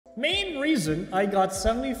Main reason I got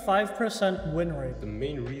 75% win rate. The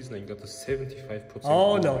main reason I got a 75%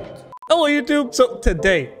 Oh win no. rate. Hello YouTube! So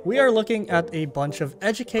today, we are looking at a bunch of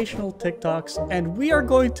educational TikToks and we are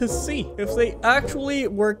going to see if they actually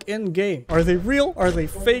work in-game. Are they real? Are they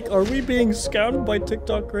fake? Are we being scammed by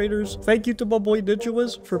TikTok creators? Thank you to my boy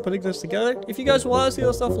NinjaWiz for putting this together. If you guys want to see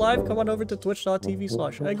this stuff live, come on over to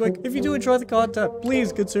twitch.tv/eggwick. If you do enjoy the content,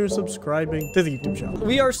 please consider subscribing to the YouTube channel.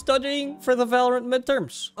 We are studying for the Valorant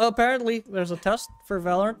midterms. Apparently, there's a test for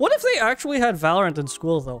Valorant. What if they actually had Valorant in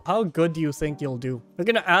school though? How good do you think you'll do? They're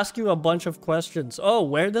gonna ask you a bunch of questions. Oh,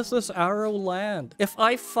 where does this arrow land? If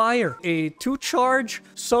I fire a 2-charge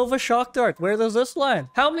Sova shock dart, where does this land?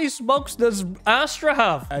 How many smokes does Astra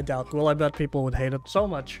have? I doubt. Well, I bet people would hate it so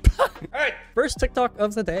much. Alright, first TikTok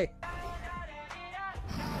of the day.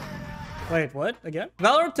 Wait, what? Again?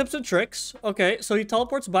 Valorant tips and tricks. Okay, so he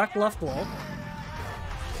teleports back left wall.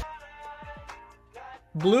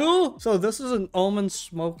 Blue, so this is an Omen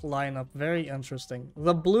smoke lineup. Very interesting.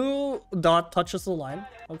 The blue dot touches the line.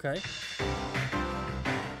 Okay.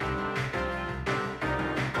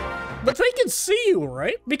 But they can see you,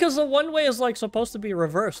 right? Because the one way is like supposed to be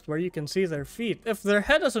reversed, where you can see their feet. If their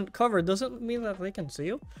head isn't covered, doesn't it mean that they can see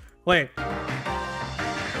you? Wait.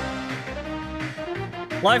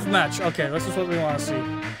 Live match. Okay, this is what we want to see.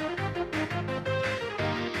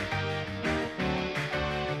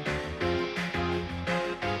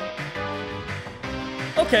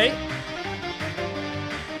 Okay.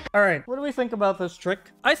 Alright, what do we think about this trick?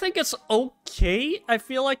 I think it's okay. I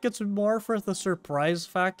feel like it's more for the surprise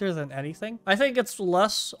factor than anything. I think it's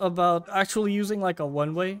less about actually using like a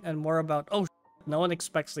one-way and more about, oh, no one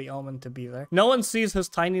expects the Omen to be there. No one sees his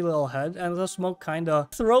tiny little head, and the smoke kind of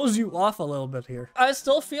throws you off a little bit here. I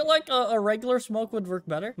still feel like a regular smoke would work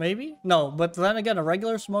better. Maybe? No, but then again, a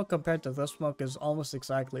regular smoke compared to this smoke is almost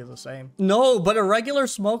exactly the same. No, but a regular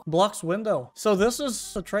smoke blocks window. So this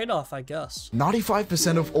is a trade-off, I guess.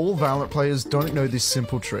 95% of all Valorant players don't know this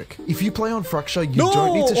simple trick. If you play on Fracture, you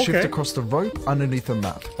don't need to shift across the rope underneath the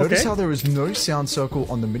map. Notice how there is no sound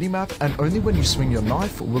circle on the minimap, and only when you swing your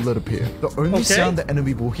knife will it appear. The only sound the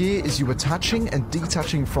enemy will hear is you attaching and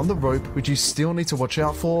detaching from the rope, which you still need to watch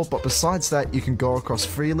out for, but besides that, you can go across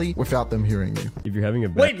freely without them hearing you. If you're having a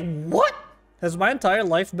Wait, what? Has my entire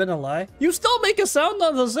life been a lie? You still make a sound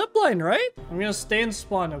on the zipline, right? I'm gonna stay in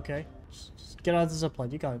spawn, okay? Just get out of the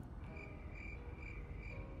zipline, you got it.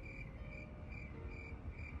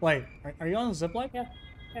 Wait, are you on the zipline? Yeah.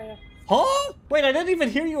 Huh? Wait, I didn't even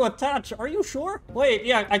hear you attach. Are you sure? Wait,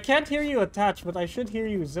 yeah, I can't hear you attach, but I should hear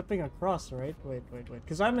you zipping across, right? Wait.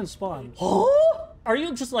 Because I'm in spawn. Huh? Are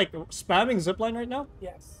you just like spamming zipline right now?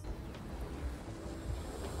 Yes.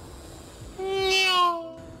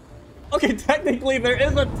 Okay, technically there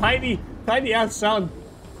is a tiny ass sound.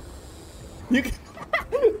 You can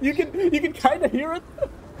you can kind of hear it.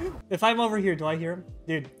 If I'm over here, do I hear him?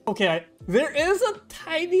 Dude, okay, there is a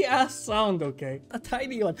tiny ass sound, okay? A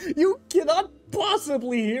tiny one. You cannot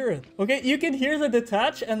possibly hear it, okay? You can hear the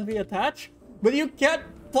detach and the attach, but you can't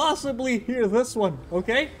possibly hear this one,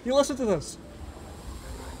 okay? You listen to this.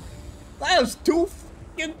 That is too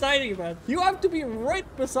fucking tiny, man. You have to be right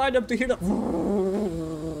beside him to hear the...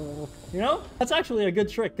 You know? That's actually a good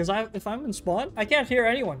trick, because if I'm in spawn, I can't hear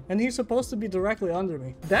anyone, and he's supposed to be directly under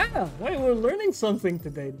me. Damn, wait, we're learning something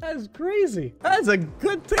today. That is crazy. That is a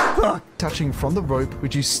good TikTok. Attaching from the rope,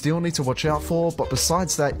 which you still need to watch out for, but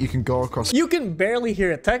besides that, you can go across... You can barely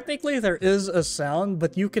hear it. Technically, there is a sound,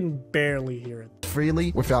 but you can barely hear it.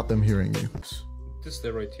 Freely without them hearing you. This is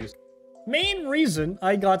the right use. Main reason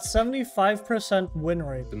I got 75% win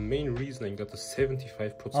rate. The main reason I got a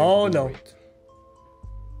 75% win rate.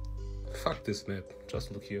 Fuck this map.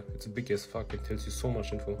 Just look here. It's big as fuck. It tells you so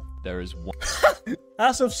much info. There is one.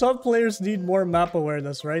 As if some players need more map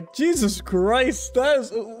awareness, right? Jesus Christ, that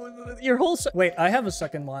is... your whole... Wait, I have a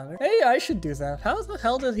second monitor. Hey, I should do that. How the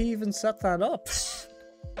hell did he even set that up?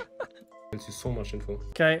 Tells you so much info.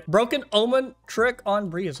 Okay, broken Omen trick on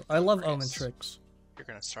Breeze. I love Omen tricks. You're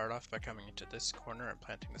gonna start off by coming into this corner and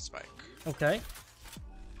planting the spike. Okay.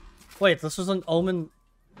 Wait, this is an Omen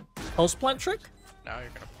post plant trick? Now you're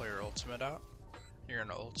gonna pull your ultimate out. You're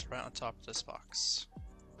gonna ult right on top of this box.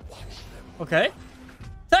 Okay.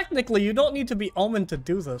 Technically, you don't need to be Omen to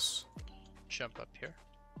do this. Jump up here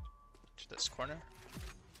to this corner.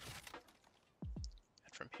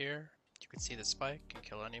 And from here, you can see the spike and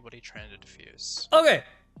kill anybody trying to defuse. Okay.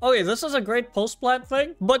 Okay, this is a great post-plant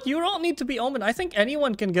thing, but you don't need to be Omen. I think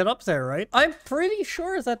anyone can get up there, right? I'm pretty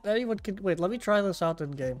sure that anyone can... Wait, let me try this out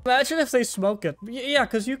in game. Imagine if they smoke it. Yeah,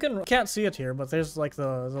 because you can't see it here, but there's like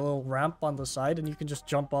the little ramp on the side and you can just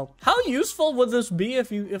jump up. How useful would this be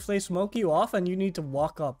if they smoke you off and you need to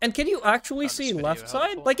walk up? And can you actually see left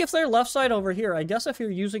side? Like if they're left side over here, I guess if you're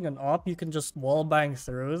using an op, you can just wall bang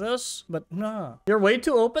through this, but nah. You're way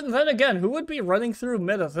too open. Then again, who would be running through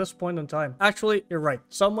mid at this point in time? Actually, you're right.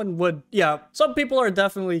 Someone would. Yeah, some people are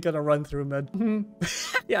definitely gonna run through mid.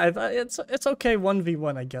 Yeah, it's okay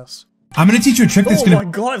 1v1, I guess. I'm gonna teach you a trick that's Oh my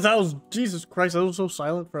god, that was... Jesus Christ, that was so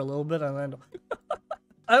silent for a little bit and then...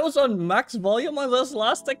 I was on max volume on this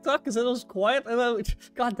last TikTok because it was quiet and then...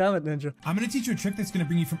 God damn it, Ninja. I'm gonna teach you a trick that's gonna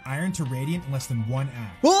bring you from iron to radiant in less than 1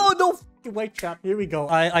 hour. Oh, no f***ing wait, chat. Here we go.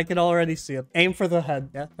 I can already see it. Aim for the head.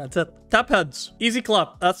 Yeah, that's it. Tap heads. Easy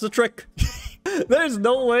clap. That's the trick. There's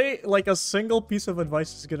no way, like, a single piece of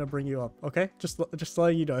advice is gonna bring you up, okay? Just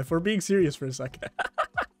letting you know, if we're being serious for a second.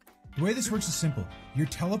 The way this works is simple. Your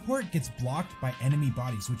teleport gets blocked by enemy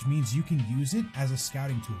bodies, which means you can use it as a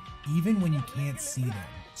scouting tool, even when you can't see them.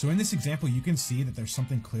 So in this example, you can see that there's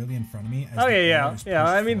something clearly in front of me. As yeah.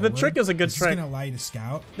 I mean, the trick is a good trick. It's gonna allow you to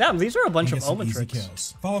scout. Damn, these are a bunch of Omen tricks.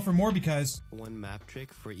 Kills. Follow for more because... One map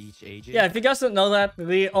trick for each agent. Yeah, if you guys didn't know that,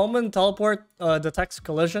 the Omen teleport detects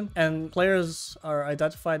collision, and players are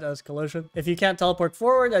identified as collision. If you can't teleport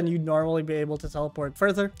forward, and you'd normally be able to teleport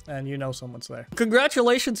further, and you know someone's there.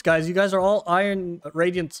 Congratulations, guys. You guys are all Iron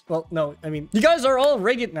Radiant. Well, no, I mean, you guys are all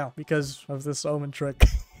Radiant now because of this Omen trick.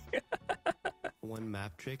 One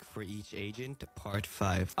map trick for each agent. Part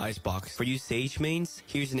 5. Icebox. For you Sage mains,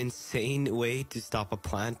 here's an insane way to stop a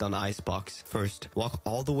plant on Icebox. First, walk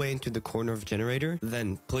all the way into the corner of generator,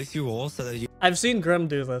 then place your wall so that you... I've seen Grim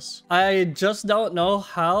do this. I just don't know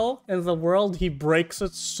how in the world he breaks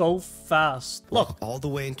it so fast. Look. Walk all the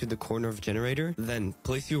way into the corner of generator, then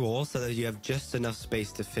place your wall so that you have just enough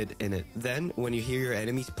space to fit in it. Then, when you hear your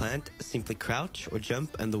enemy's plant, simply crouch or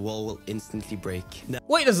jump and the wall will instantly break. Now...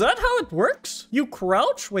 Wait, is that how it works? You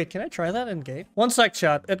crouch? Wait, can I try that in game? One sec,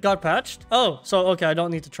 chat. It got patched? Oh, so okay, I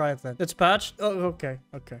don't need to try it then. It's patched? Oh, okay.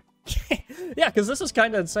 Yeah, because this is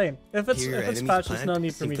kind of insane. If it's patched, there's no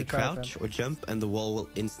need for me to crouch or jump and the wall will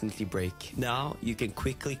instantly break. Now, you can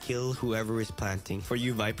quickly kill whoever is planting. For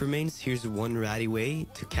you Viper mains, here's one ratty way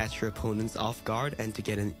to catch your opponents off guard and to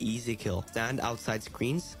get an easy kill. Stand outside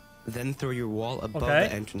screens, then throw your wall above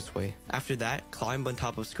the entranceway. After that, climb on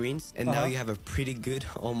top of screens, and now you have a pretty good,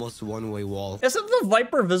 almost one-way wall. Isn't the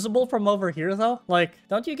Viper visible from over here, though? Like,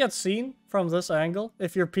 don't you get seen from this angle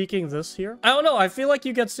if you're peeking this here? I don't know, I feel like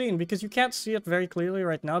you get seen because you can't see it very clearly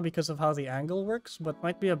right now because of how the angle works, but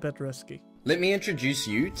might be a bit risky. Let me introduce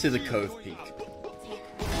you to the Cove Peek.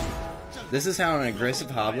 This is how an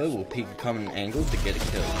aggressive harbor will peek a common angle to get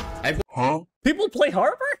a kill. People play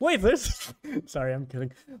Harbor? Wait, there's... Sorry, I'm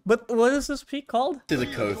kidding. But what is this peak called? To the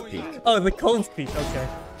Cove Peek. Oh, the Cove Peek, okay.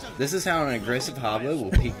 This is how an aggressive harbor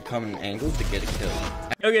will peek a common angle to get a kill.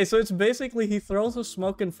 Okay, so it's basically he throws the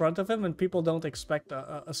smoke in front of him and people don't expect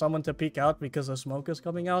someone to peek out because the smoke is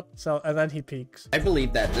coming out. So, and then he peeks. I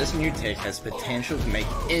believe that this new tech has potential to make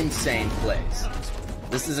insane plays.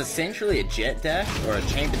 This is essentially a jet dash or a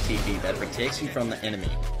chamber TP that protects you from the enemy.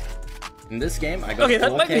 In this game, I got 4K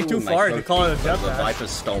that might be too far to call it a jet dash. The Viper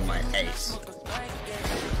stole my ace.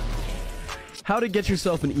 How to get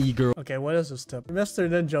yourself an e-girl. Okay, what is this tip? Mr.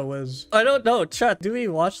 Ninja Wiz. I don't know, chat, do we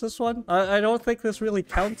watch this one? I don't think this really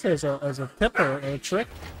counts as a tip or a trick.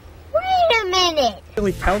 Wait a minute!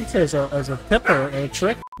 Really counts as a tip or a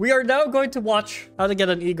trick. We are now going to watch how to get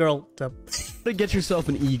an e-girl tip. How to get yourself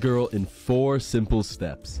an e-girl in 4 simple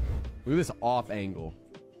steps. Look at this off angle.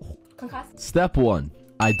 Step 1.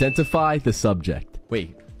 Identify the subject.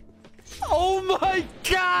 Wait. Oh my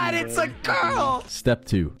god, it's a girl! Step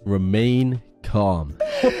 2. Remain calm.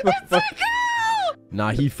 It's a girl!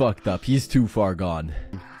 Nah, he fucked up. He's too far gone.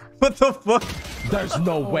 What the fuck? There's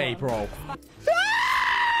no way, bro.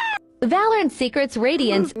 Valorant Secrets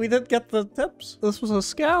Radiance. We didn't get the tips. This was a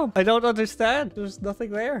scam. I don't understand. There's nothing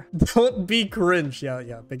there. Don't be cringe.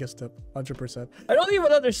 Yeah, biggest tip. 100%. I don't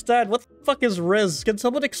even understand. What the fuck is Riz? Can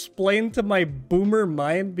someone explain to my boomer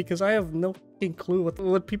mind? Because I have no fucking clue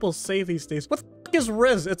what people say these days. What the fuck is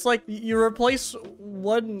Riz? It's like you replace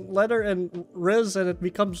one letter in Riz and it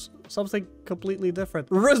becomes something completely different.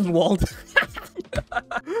 Rizwald.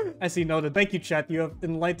 I see, noted. Thank you, chat. You have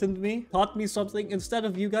enlightened me, taught me something. Instead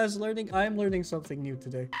of you guys learning, I am learning something new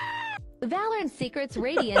today. Valorant Secrets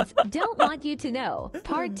Radiance don't want you to know.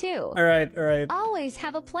 Part 2. Alright. Always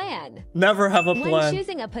have a plan. Never have a When plan.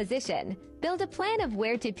 choosing a position, build a plan of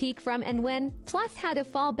where to peek from and when, plus how to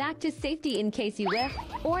fall back to safety in case you whiff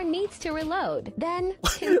or needs to reload. Then,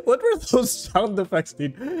 What were those sound effects,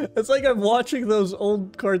 dude? It's like I'm watching those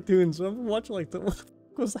old cartoons. I'm watching like the... What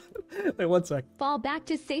was that? Wait, one sec. fall back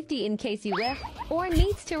to safety in case you whiff or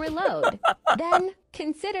needs to reload. Then,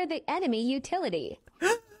 consider the enemy utility.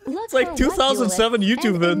 Look It's like for 2007 what duelists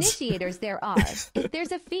YouTube and vids. initiators there are. If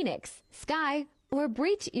there's a Phoenix, Sky, or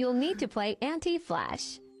Breach, you'll need to play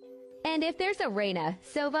anti-flash. And if there's a Reyna,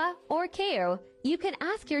 Sova, or KO, you can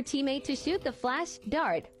ask your teammate to shoot the flash,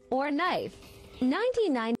 dart, or knife.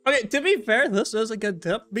 99. Okay, to be fair, this is a good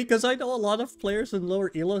tip because I know a lot of players in lower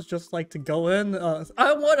elos just like to go in.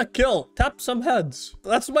 I want to kill, tap some heads.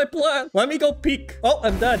 That's my plan. Let me go peek. Oh,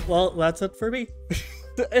 I'm dead. Well, that's it for me.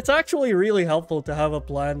 It's actually really helpful to have a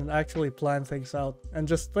plan and actually plan things out and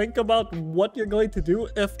just think about what you're going to do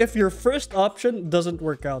if your first option doesn't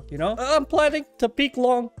work out, you know? I'm planning to peek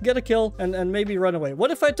long, get a kill, and maybe run away.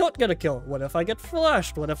 What if I don't get a kill? What if I get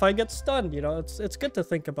flashed? What if I get stunned? You know, it's good to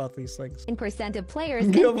think about these things. 9% of players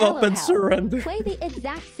Give in up and Hell surrender. play the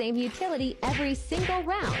exact same utility every single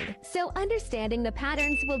round. So understanding the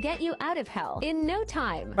patterns will get you out of hell in no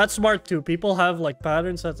time. That's smart too. People have like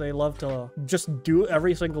patterns that they love to just do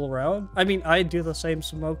every single round. I mean, I do the same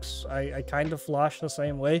smokes. I kind of flash the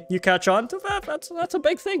same way. You catch on to that? That's a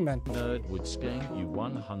big thing, man. Nerd would scam you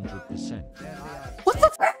 100%. What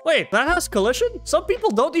the f? Wait, that has collision? Some people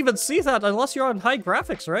don't even see that unless you're on high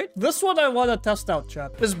graphics, right? This one I want to test out,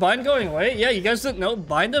 chat. Is bind going away? Yeah, you guys didn't know.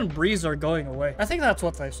 Bind and breeze are going away. I think that's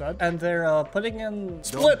what they said. And they're putting in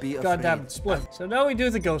split. Goddamn split. So now we do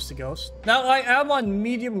the ghost to ghost. Now I am on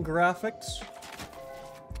medium graphics.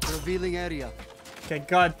 Revealing area. Okay,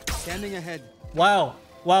 God. Scanning ahead. Wow.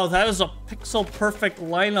 Wow, that is a pixel perfect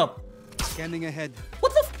lineup. Scanning ahead.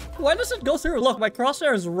 What the f? Why does it go through? Look, my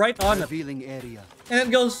crosshair is right on it. Revealing area. And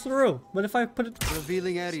it goes through. But if I put it...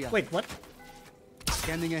 Revealing area. Wait, what?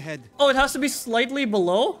 Scanning ahead. Oh, it has to be slightly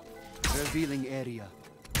below? Revealing area.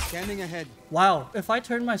 Scanning ahead. Wow. If I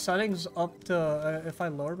turn my settings up to... if I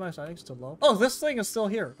lower my settings to low... Oh, this thing is still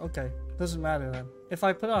here. Okay. Doesn't matter then. If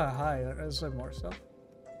I put it on high, is there more stuff?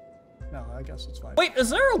 No, I guess it's fine. Wait, is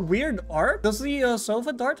there a weird arc? Does the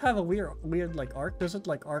Sova dart have a weird like arc? Does it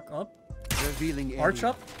like arc up? Revealing area. Arch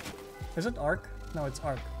up? Is it arc? No, it's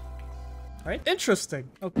arc. Right?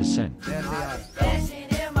 Interesting. Okay. There they are.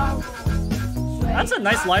 That's a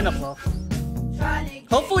nice lineup though.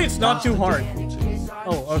 Hopefully it's not too hard.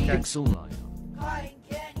 Oh, okay. Pixel line.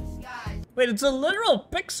 Wait, it's a literal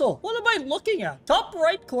pixel. What am I looking at? Top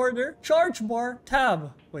right corner, charge bar,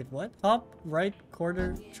 tab. Wait, what? Top right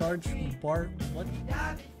corner, charge bar, what?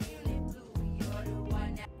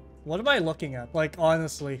 What am I looking at? Like,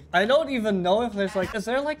 honestly. I don't even know if there's like, is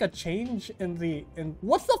there like a change in the,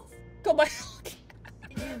 what the f am I looking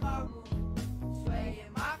at?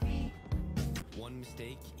 One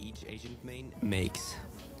mistake each agent main makes.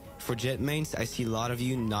 For jet mains, I see a lot of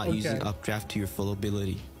you not using updraft to your full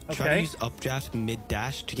ability. Try to use updraft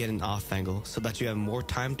mid-dash to get an off angle, so that you have more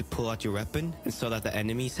time to pull out your weapon, and so that the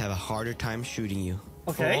enemies have a harder time shooting you.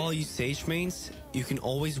 For all you Sage mains, you can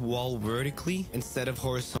always wall vertically instead of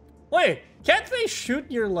horizontal. Wait, can't they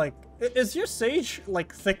shoot your like... Is your Sage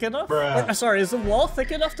like thick enough? Or, sorry, is the wall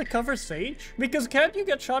thick enough to cover Sage? Because can't you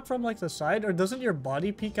get shot from like the side, or doesn't your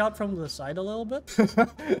body peek out from the side a little bit?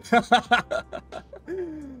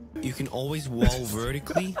 You can always wall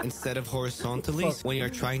vertically instead of horizontally when you're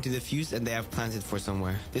trying to defuse and they have planted for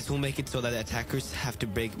somewhere. This will make it so that attackers have to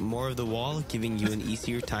break more of the wall, giving you an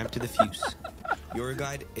easier time to defuse. Your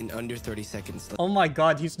guide in under 30 seconds. Oh my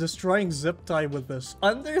god, he's destroying zip tie with this.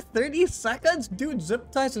 Under 30 seconds? Dude,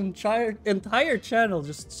 zip tie's entire channel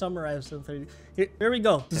just summarized in 30. Here we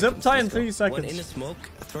go. Zip tie in 30 seconds. When in the smoke,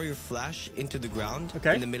 throw your flash into the ground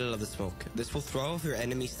in the middle of the smoke. This will throw off your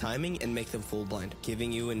enemy's timing and make them full blind,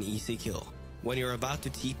 giving you an easy kill. When you're about to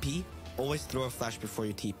TP, always throw a flash before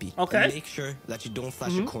you TP. And make sure that you don't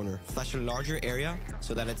flash a corner. Flash a larger area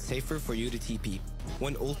so that it's safer for you to TP.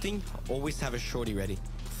 When ulting, always have a shorty ready.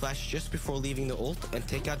 Flash just before leaving the ult and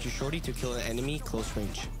take out your shorty to kill an enemy close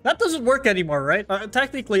range. That doesn't work anymore, right?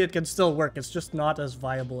 Technically, it can still work. It's just not as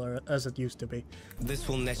viable as it used to be. This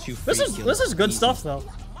will net you free kills. This is good stuff, though.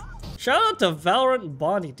 Shout out to Valorant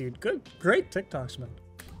Bonnie, dude. Great TikToks, man.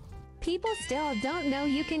 People still don't know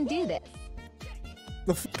you can do this.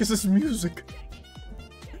 The fuck is this music?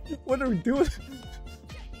 What are we doing?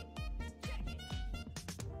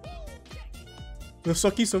 The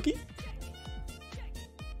Soki?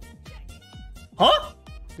 Huh?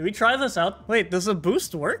 Should we try this out? Wait, does the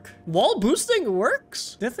boost work? Wall boosting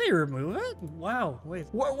works? Did they remove it? Wow, wait.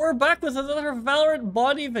 We're back with another Valorant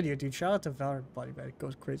body video. Dude, shout out to Valorant body video. It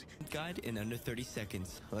goes crazy. Guide in under 30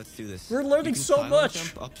 seconds. Let's do this. We're learning so much.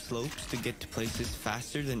 Jump up slopes to get to places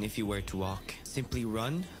faster than if you were to walk. Simply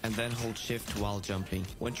run and then hold shift while jumping.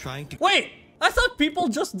 When trying to— Wait! I thought people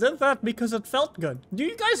just did that because it felt good. Do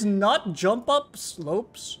you guys not jump up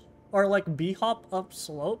slopes? Or like b-hop up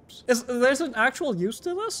slopes? There's an actual use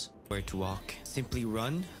to this? Where to walk. Simply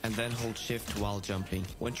run and then hold shift while jumping.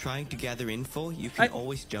 When trying to gather info, you can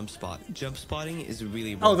always jump spot. Jump spotting is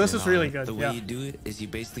really— Oh, this is really good. The way you do it is you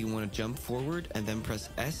basically want to jump forward and then press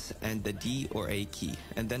S and the D or A key,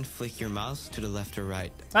 and then flick your mouse to the left or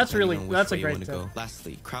right. That's a great tip.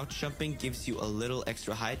 Lastly, crouch jumping gives you a little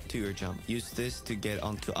extra height to your jump. Use this to get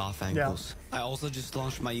onto off angles. I also just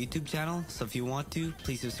launched my YouTube channel, so if you want to,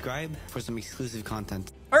 please subscribe for some exclusive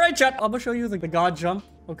content. Alright chat, I'm gonna show you the god jump,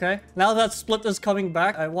 okay? Now that Split is coming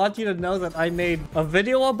back, I want you to know that I made a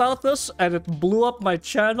video about this and it blew up my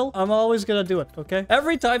channel. I'm always gonna do it, okay?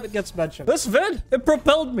 Every time it gets mentioned. This vid, it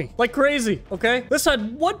propelled me like crazy, okay? This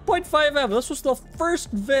had 1.5 M. This was the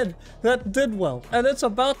first vid that did well. And it's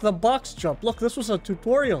about the box jump. Look, this was a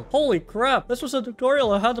tutorial. Holy crap. This was a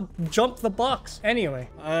tutorial on how to jump the box. Anyway,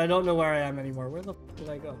 I don't know where I am anymore. Where the f did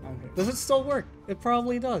I go? I'm here. Does it still work? It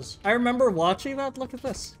probably does. I remember watching that. Look at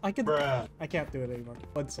this. I can't do it anymore.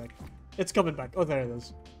 1 sec. It's coming back. Oh, there it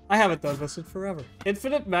is. I haven't done this in forever.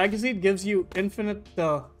 Infinite magazine gives you infinite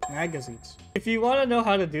magazines. If you want to know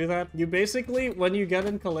how to do that, you basically, when you get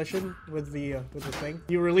in collision with the thing,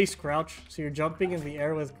 you release crouch. So you're jumping in the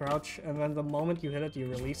air with crouch, and then the moment you hit it, you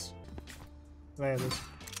release. There it is.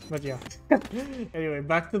 But yeah. Anyway,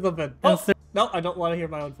 back to the vid. Oh, no, I don't want to hear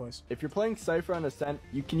my own voice. If you're playing Cypher on Ascent,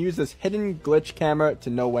 you can use this hidden glitch camera to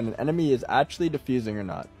know when an enemy is actually defusing or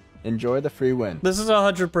not. Enjoy the free win. This is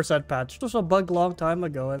 100% patched. This was a bug long time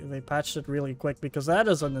ago and they patched it really quick because that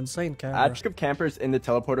is an insane camera. Add of campers in the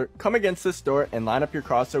teleporter. Come against this door and line up your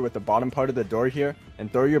crosshair with the bottom part of the door here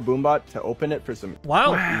and throw your boombot to open it for some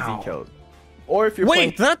easy kills. Or if you're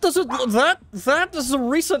that is a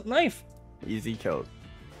recent knife. Easy kills.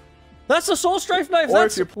 That's a Soul Strife knife.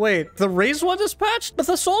 Wait, the Raze one is patched? But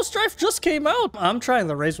the Soul Strife just came out. I'm trying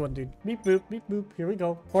the Raze one, dude. Beep boop, beep boop. Here we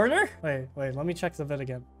go. Corner? Wait, let me check the vid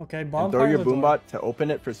again. Okay, bottom throw your boombot to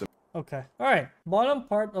open it for some. Okay, all right. Bottom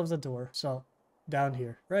part of the door. So, down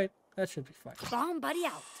here, right? That should be fine. Bomb buddy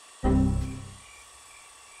out.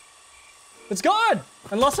 It's gone!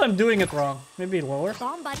 Unless I'm doing it wrong. Maybe lower.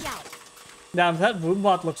 Bomb buddy out. Damn, that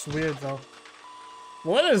boombot looks weird though.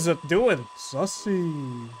 What is it doing?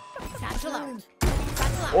 Sussy.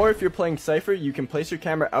 Or if you're playing Cypher, you can place your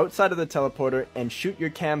camera outside of the teleporter and shoot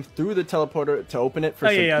your cam through the teleporter to open it for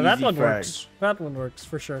some easy that one frags. Works. That one works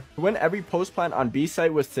for sure. Win every post plant on B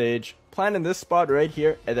site with Sage. Plant in this spot right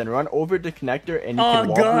here and then run over to connector and you can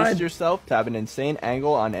wall boost yourself to have an insane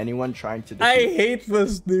angle on anyone trying to defeat. I hate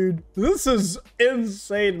this, dude. This is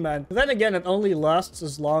insane, man. Then again, it only lasts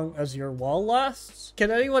as long as your wall lasts.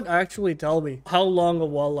 Can anyone actually tell me how long a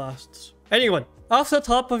wall lasts? Anyone? Off the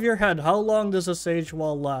top of your head, how long does a Sage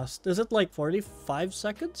wall last? Is it like 45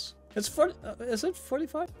 seconds? It's 40, is it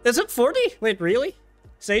 45? Is it 40? Wait, really?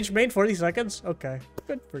 Sage main 40 seconds? Okay,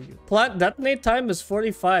 good for you. Plant detonate time is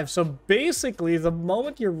 45. So basically, the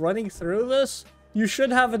moment you're running through this, you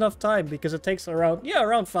should have enough time because it takes around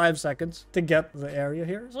 5 seconds to get the area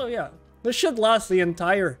here. So yeah, this should last the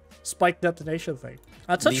entire spike detonation thing.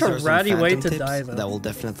 That's such a ratty way to die, though. That will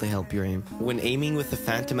definitely help your aim. When aiming with the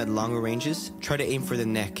Phantom at longer ranges, try to aim for the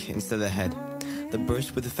neck instead of the head. The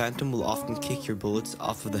burst with the Phantom will often kick your bullets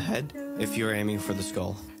off of the head if you're aiming for the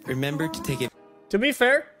skull. Remember to take it. To be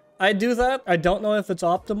fair, I do that. I don't know if it's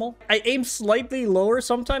optimal. I aim slightly lower.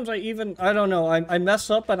 Sometimes I don't know. I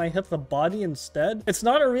mess up and I hit the body instead. It's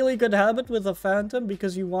not a really good habit with a Phantom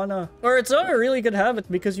because you wanna, or it's not a really good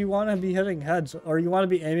habit because you wanna be hitting heads or you wanna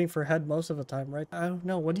be aiming for head most of the time, right? I don't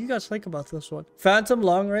know. What do you guys think about this one? Phantom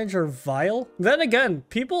long range or Vile? Then again,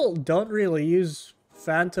 people don't really use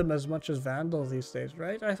Phantom as much as Vandal these days,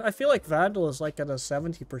 right? I feel like Vandal is like at a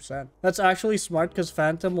 70%. That's actually smart because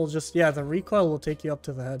Phantom will just, the recoil will take you up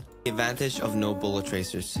to the head. The advantage of no bullet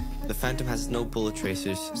tracers. The Phantom has no bullet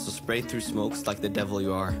tracers, so spray through smokes like the devil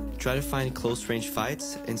you are. Try to find close range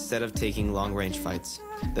fights instead of taking long range fights.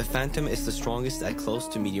 The Phantom is the strongest at close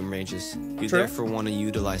to medium ranges. You therefore want to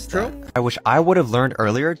utilize that. I wish I would have learned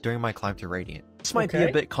earlier during my climb to Radiant. This might be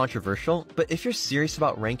a bit controversial, but if you're serious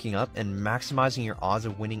about ranking up and maximizing your odds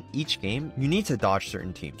of winning each game, you need to dodge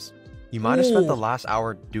certain teams. You might have spent the last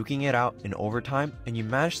hour duking it out in overtime, and you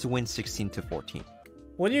managed to win 16-14.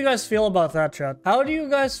 What do you guys feel about that, chat? How do you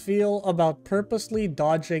guys feel about purposely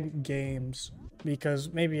dodging games?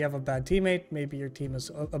 Because maybe you have a bad teammate, maybe your team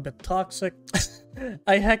is a bit toxic.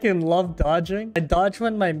 I heckin' love dodging. I dodge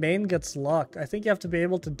when my main gets locked. I think you have to be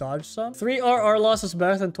able to dodge some. 3 RR loss is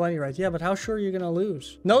better than 20, right? Yeah, but how sure are you gonna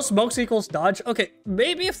lose? No smokes equals dodge. Okay,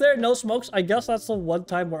 maybe if there are no smokes, I guess that's the one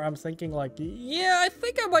time where I'm thinking like, yeah, I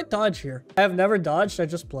think I might dodge here. I have never dodged, I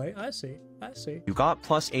just play. I see. You got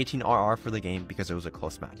plus 18 RR for the game because it was a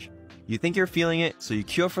close match. You think you're feeling it, so you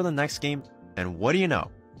queue up for the next game, and what do you know?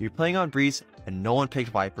 You're playing on Breeze, and no one picked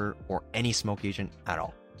Viper or any smoke agent at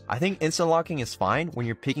all. I think instant locking is fine when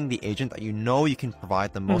you're picking the agent that you know you can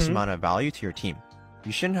provide the most amount of value to your team.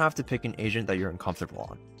 You shouldn't have to pick an agent that you're uncomfortable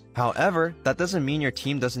on. However, that doesn't mean your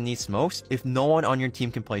team doesn't need smokes if no one on your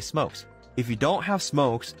team can play smokes. If you don't have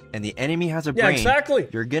smokes and the enemy has a brain,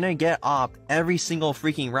 you're gonna get opped every single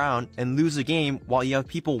freaking round and lose the game while you have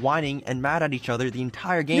people whining and mad at each other the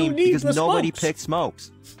entire game because nobody picked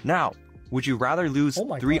smokes. Now, would you rather lose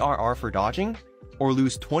 3 RR for dodging or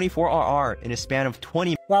lose 24 RR in a span of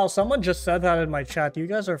 20? Wow, someone just said that in my chat. You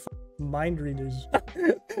guys are mind readers.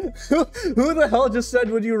 Who the hell just said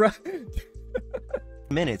would you rather?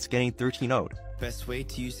 minutes getting 13-0'd. Best way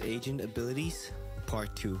to use agent abilities,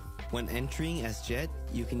 part 2. When entering as Jet,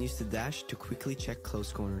 you can use the dash to quickly check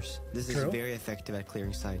close corners. This is very effective at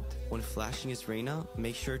clearing sight. When flashing as Reyna,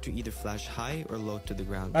 make sure to either flash high or low to the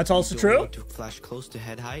ground. That's also true. You don't need to flash close to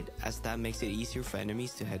head height, as that makes it easier for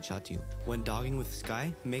enemies to headshot you. When dogging with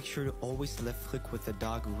Skye, make sure to always left click with the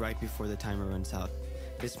dog right before the timer runs out.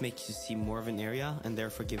 This makes you see more of an area and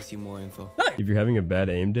therefore gives you more info. If you're having a bad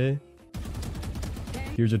aim day,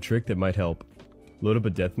 here's a trick that might help. Load up a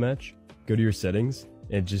deathmatch, go to your settings,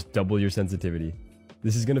 and just double your sensitivity.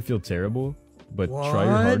 This is gonna feel terrible, but try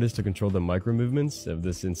your hardest to control the micro movements of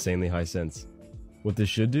this insanely high sense. What this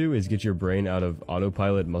should do is get your brain out of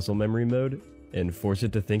autopilot muscle memory mode and force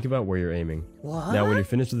it to think about where you're aiming. Now when you're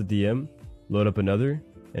finished with the DM, load up another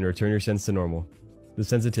and return your sense to normal. The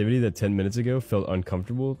sensitivity that 10 minutes ago felt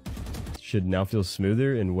uncomfortable should now feel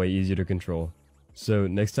smoother and way easier to control. So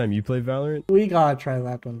next time you play Valorant, we gotta try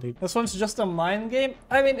that one, dude. This one's just a mind game.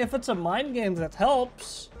 I mean, if it's a mind game, that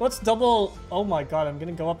helps. What's double? Oh my god, I'm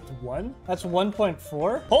gonna go up to 1. That's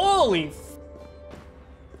 1.4. Holy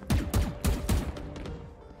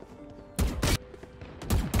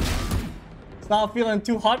It's not feeling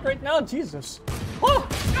too hot right now. Jesus. Oh!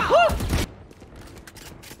 Oh!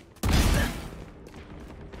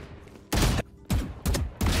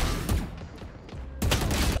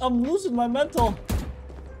 I'm losing my mental.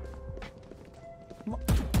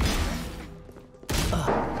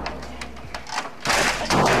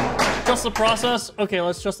 Just the process? Okay,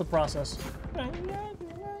 let's just the process.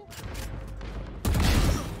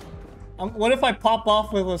 What if I pop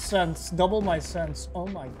off with a sense? Double my sense. Oh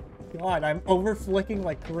my god, I'm over flicking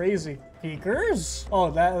like crazy. Peekers? Oh,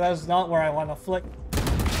 that's not where I want to flick.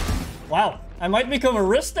 Wow, I might become a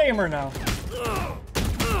wrist aimer now.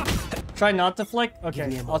 Try not to flick?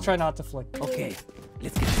 Okay, I'll try not to flick. Okay,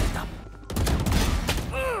 let's get set up.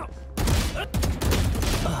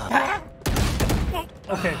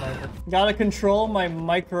 Okay, Viper. Gotta control my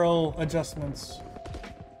micro adjustments.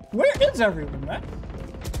 Where is everyone, man?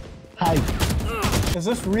 Hi. Is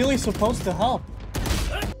this really supposed to help?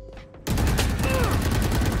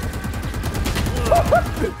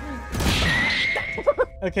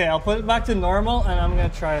 Okay, I'll put it back to normal and I'm gonna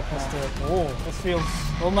try it this time. Oh, this feels...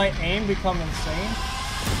 Will my aim become insane?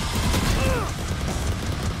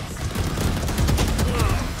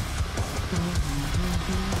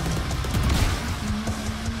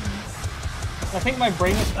 I think my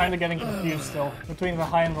brain is kind of getting confused still between the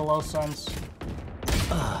high and the low sense.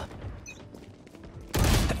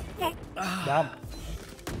 Damn.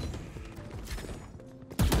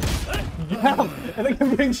 Damn! I think I'm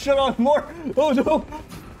getting shit on more! Oh no!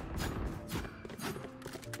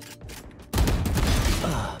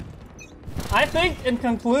 I think, in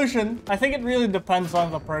conclusion, I think it really depends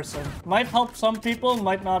on the person. Might help some people,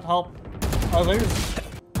 might not help others.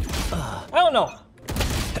 I don't know.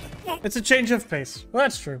 It's a change of pace. Well,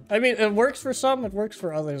 that's true. I mean, it works for some, it works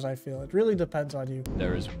for others, I feel. It really depends on you.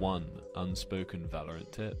 There is one unspoken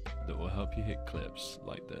Valorant tip that will help you hit clips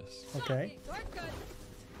like this. Okay.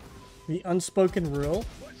 The unspoken rule.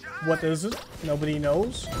 What is it? Nobody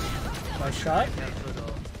knows. My shot.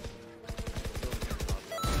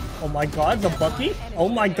 Oh my god, the Bucky? Oh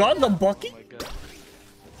my god, the Bucky?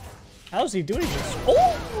 How's he doing this?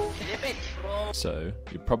 Oh! So,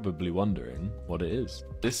 you're probably wondering what it is.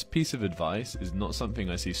 This piece of advice is not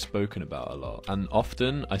something I see spoken about a lot, and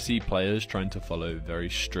often I see players trying to follow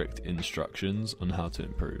very strict instructions on how to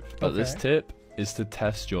improve. But this tip is to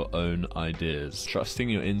test your own ideas. Trusting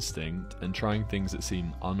your instinct and trying things that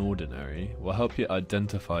seem unordinary will help you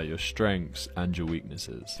identify your strengths and your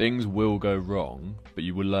weaknesses. Things will go wrong, but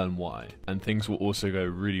you will learn why. And things will also go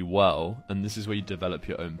really well, and this is where you develop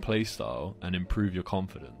your own playstyle and improve your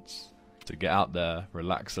confidence. So get out there,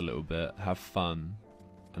 relax a little bit, have fun,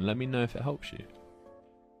 and let me know if it helps you.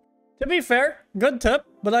 To be fair, good tip,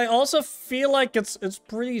 but I also feel like it's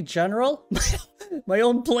pretty general. My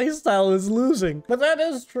own playstyle is losing. But that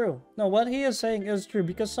is true. No, what he is saying is true,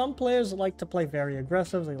 because some players like to play very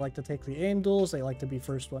aggressive. They like to take the aim duels. They like to be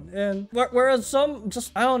first one in. Whereas some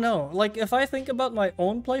just, I don't know. Like, if I think about my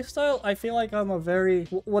own playstyle, I feel like I'm a very,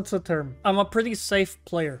 what's the term? I'm a pretty safe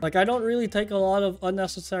player. Like, I don't really take a lot of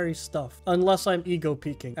unnecessary stuff unless I'm ego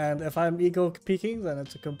peaking. And if I'm ego peaking, then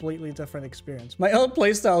it's a completely different experience. My own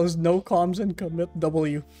playstyle is no comms and commit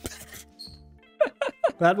W.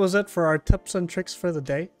 That was it for our tips and tricks for the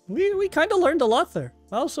day. We kind of learned a lot there.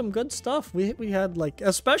 That was some good stuff. We had, like,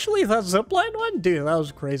 especially that zipline one. Dude, that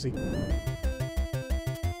was crazy.